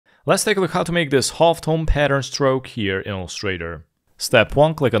Let's take a look how to make this halftone pattern stroke here in Illustrator. Step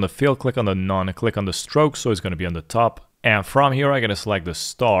 1, click on the fill, click on the none, click on the stroke, so it's going to be on the top. And from here, I'm going to select the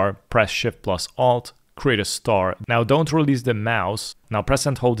star, press Shift plus Alt, create a star. Now don't release the mouse. Now press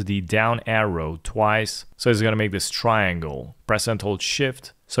and hold the down arrow twice, so it's going to make this triangle. Press and hold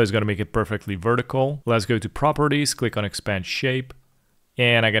Shift, so it's going to make it perfectly vertical. Let's go to Properties, click on Expand Shape,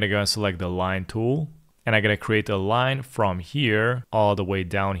 and I'm going to go and select the line tool. And I'm going to create a line from here all the way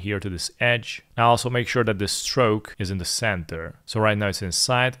down here to this edge. Now also make sure that this stroke is in the center. So right now it's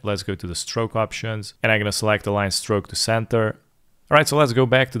inside. Let's go to the stroke options and I'm going to select the line stroke to center. All right, so let's go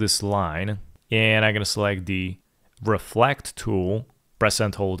back to this line and I'm going to select the reflect tool, press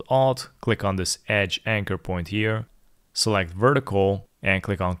and hold Alt, click on this edge anchor point here, select vertical and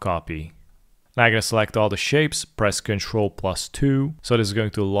click on copy. Now I'm going to select all the shapes, press Ctrl plus 2. So this is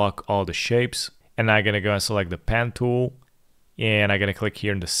going to lock all the shapes. And I'm going to go and select the pen tool and I'm going to click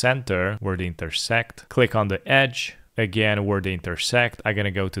here in the center where they intersect. Click on the edge again where they intersect. I'm going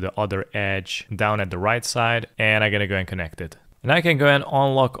to go to the other edge down at the right side and I'm going to go and connect it. And I can go and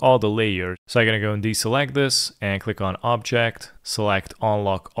unlock all the layers. So I'm going to go and deselect this and click on Object, select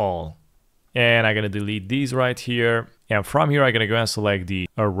Unlock All. And I'm going to delete these right here. And from here I'm going to go and select the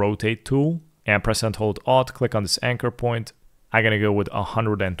Rotate tool and press and hold Alt, click on this anchor point. I'm going to go with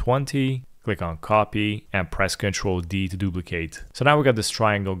 120. Click on copy and press Ctrl D to duplicate. So now we got this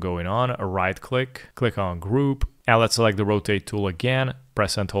triangle going on. A right click, click on group, and let's select the rotate tool again.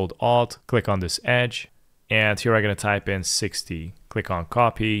 Press and hold Alt, click on this edge, and here I'm going to type in 60. Click on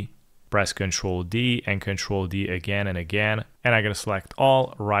copy, press Ctrl D and Ctrl D again and again, and I'm going to select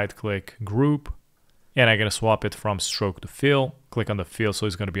all, right click, group, and I'm going to swap it from stroke to fill. Click on the fill so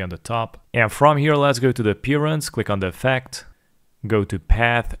it's going to be on the top. And from here, let's go to the appearance, click on the effect. Go to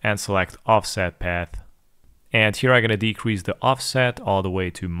path and select offset path. And here I'm going to decrease the offset all the way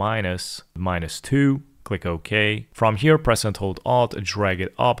to -2. Click OK. From here, press and hold Alt, drag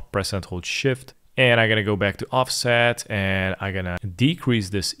it up, press and hold Shift. And I'm going to go back to offset and I'm going to decrease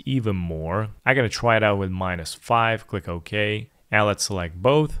this even more. I'm going to try it out with -5. Click OK. And let's select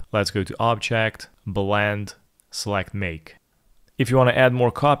both. Let's go to Object, Blend, select Make. If you want to add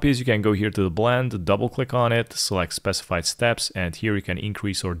more copies, you can go here to the blend, double click on it, select specified steps, and here you can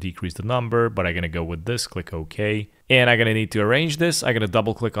increase or decrease the number, but I'm going to go with this, click OK. And I'm going to need to arrange this. I'm going to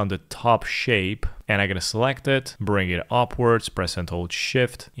double click on the top shape and I'm going to select it, bring it upwards, press and hold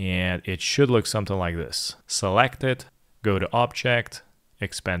Shift, and it should look something like this. Select it, go to Object,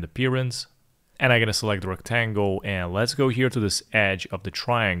 Expand Appearance, and I'm going to select the rectangle and let's go here to this edge of the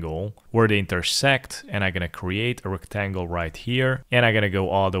triangle where they intersect and I'm going to create a rectangle right here and I'm going to go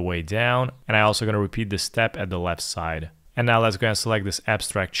all the way down and I'm also going to repeat this step at the left side. And now let's go and select this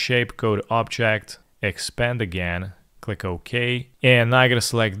abstract shape, go to Object, Expand again, click OK. And now I'm going to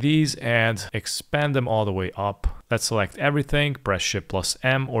select these and expand them all the way up. Let's select everything, press Shift plus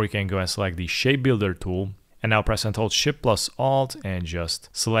M, or you can go and select the Shape Builder tool. And now press and hold Shift plus Alt and just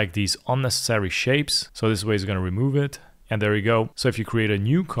select these unnecessary shapes. So this way is going to remove it. And there you go. So if you create a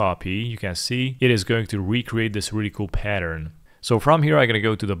new copy, you can see it is going to recreate this really cool pattern. So from here, I'm going to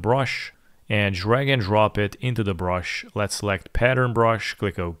go to the brush and drag and drop it into the brush. Let's select Pattern Brush,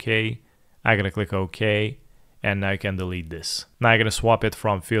 click OK. I'm going to click OK. And now I can delete this. Now I'm going to swap it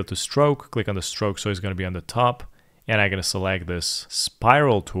from fill to stroke. Click on the stroke so it's going to be on the top. And I'm going to select this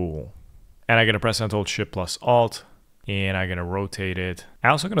Spiral tool. And I'm going to press and hold Shift plus Alt, and I'm going to rotate it.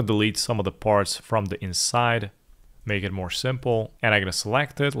 I'm also going to delete some of the parts from the inside, make it more simple. And I'm going to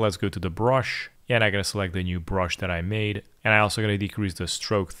select it. Let's go to the brush, and I'm going to select the new brush that I made. And I'm also going to decrease the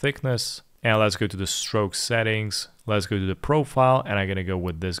stroke thickness. And let's go to the stroke settings. Let's go to the profile, and I'm going to go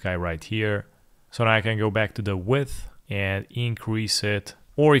with this guy right here. So now I can go back to the width and increase it.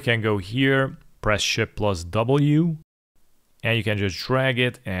 Or you can go here, press Shift plus W. And you can just drag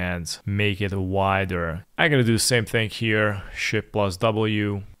it and make it wider. I'm going to do the same thing here, Shift plus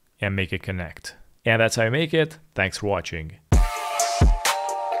W, and make it connect. And that's how you make it. Thanks for watching.